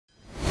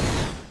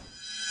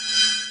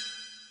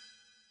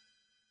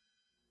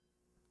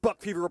Buck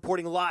Fever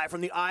reporting live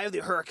from the eye of the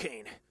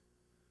hurricane.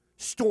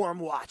 Storm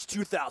Watch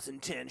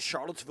 2010,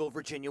 Charlottesville,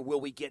 Virginia. Will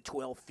we get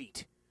 12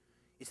 feet?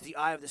 It's the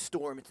eye of the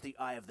storm. It's the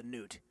eye of the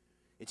newt.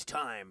 It's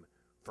time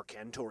for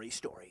Cantori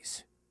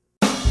Stories.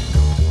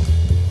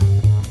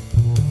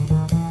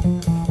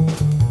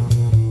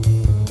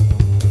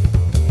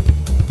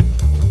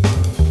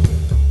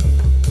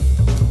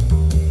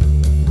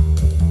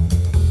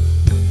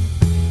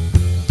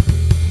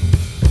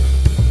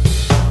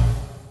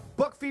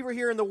 Buck Fever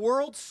here in the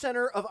world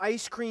center of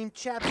ice cream,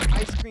 Chaps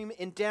Ice Cream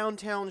in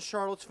downtown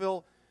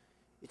Charlottesville.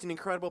 It's an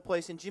incredible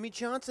place. And Jimmy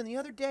Johnson, the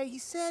other day, he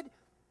said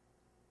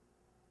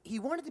he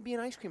wanted to be an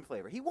ice cream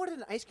flavor. He wanted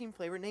an ice cream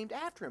flavor named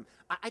after him.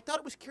 I thought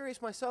it was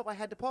curious myself. I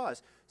had to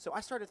pause. So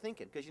I started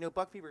thinking, because, you know,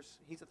 Buck Fever's,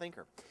 he's a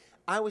thinker.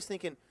 I was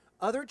thinking,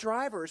 other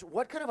drivers,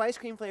 what kind of ice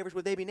cream flavors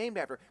would they be named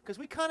after? Because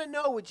we kind of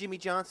know what Jimmy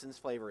Johnson's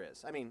flavor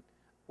is. I mean,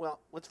 well,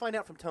 let's find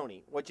out from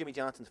Tony what Jimmy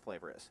Johnson's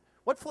flavor is.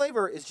 What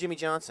flavor is Jimmy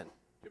Johnson?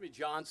 Jimmy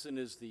Johnson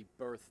is the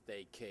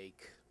birthday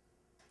cake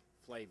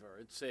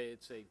flavor. It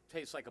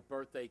tastes like a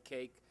birthday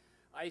cake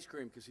ice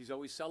cream because he's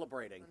always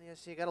celebrating. Yeah,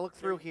 so you got to look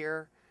through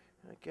here.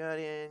 I got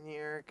in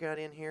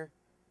here.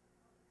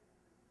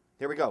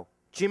 There we go.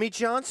 Jimmy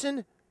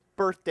Johnson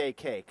birthday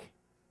cake.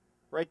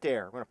 Right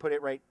there. I'm going to put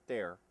it right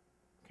there.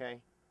 Okay?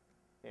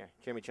 Yeah,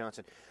 Jimmy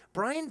Johnson.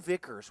 Brian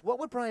Vickers. What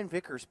would Brian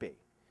Vickers be?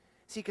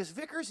 See, because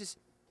Vickers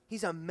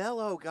he's a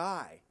mellow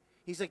guy.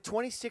 He's like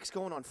 26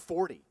 going on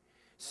 40.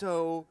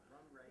 So...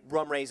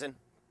 Rum raisin.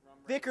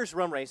 Vickers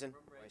rum raisin.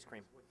 Ice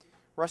cream.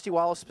 Rusty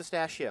Wallace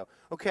pistachio.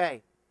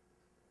 Okay.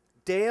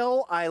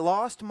 Dale, I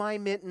lost my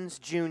mittens,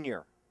 Jr.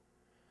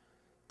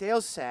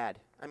 Dale's sad.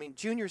 I mean,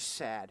 Junior's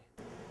sad.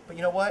 But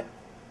you know what?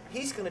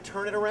 He's going to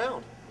turn it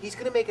around. He's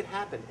going to make it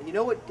happen. And you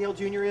know what Dale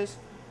Jr. is?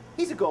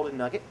 He's a golden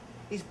nugget.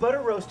 He's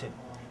butter roasted.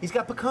 He's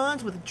got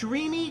pecans with a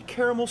dreamy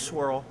caramel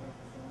swirl.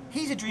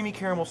 He's a dreamy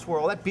caramel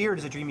swirl. That beard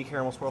is a dreamy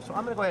caramel swirl. So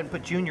I'm going to go ahead and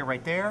put Junior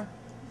right there.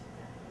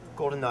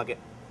 Golden nugget.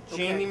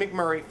 Jamie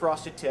McMurray,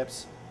 Frosted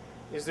Tips.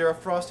 Is there a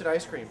frosted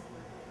ice cream?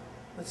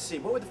 Let's see,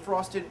 what would the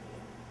frosted...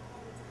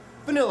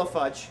 Vanilla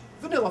fudge.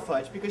 Vanilla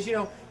fudge, because, you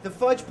know, the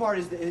fudge part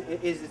is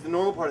the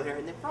normal part of there,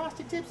 and the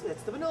Frosted Tips,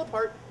 that's the vanilla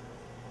part.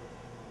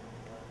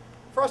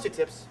 Frosted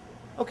Tips.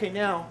 Okay,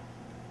 now...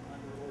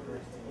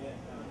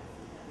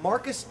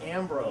 Marcus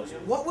Ambrose.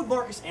 What would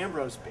Marcus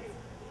Ambrose be?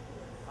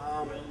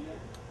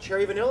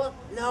 Cherry vanilla?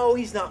 No,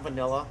 he's not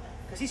vanilla,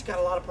 because he's got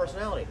a lot of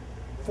personality.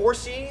 4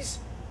 C's?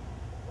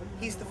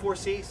 He's the 4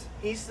 C's.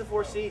 He's the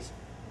 4 C's.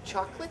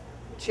 Chocolate,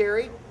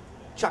 cherry,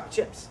 chocolate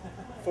chips.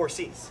 4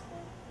 C's.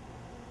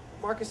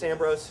 Marcus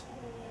Ambrose.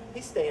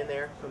 He's staying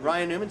there.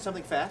 Ryan Newman,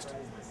 something fast?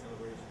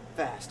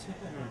 Fast.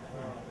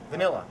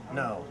 Vanilla?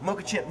 No.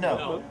 Mocha chip? No.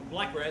 No.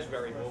 Black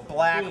raspberry.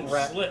 Black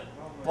slip.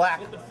 Black.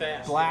 Slip it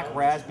fast. Black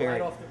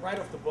raspberry. Right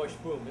off the bush.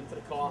 Boom. Into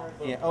the car.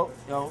 Boom. Yeah. Oh,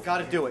 no. Got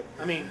to do it.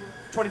 I mean,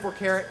 24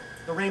 karat,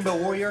 the Rainbow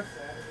Warrior.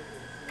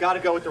 Got to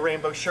go with the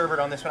Rainbow Sherbet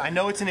on this one. I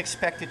know it's an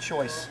expected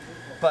choice,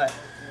 but...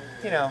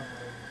 You know,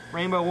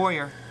 Rainbow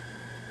Warrior,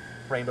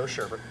 Rainbow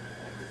Sherbet.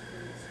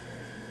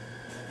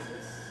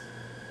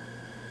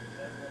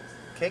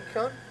 Cake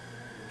cone?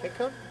 Cake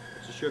cone?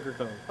 It's a sugar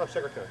cone. Oh,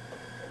 sugar cone.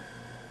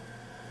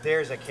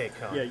 There's a cake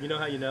cone. Yeah, you know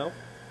how you know?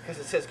 Because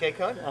it says cake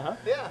cone? Uh-huh.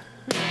 Yeah.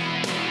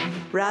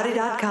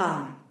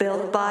 Rowdy.com,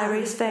 built by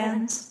race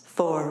fans,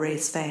 for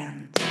race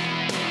fans.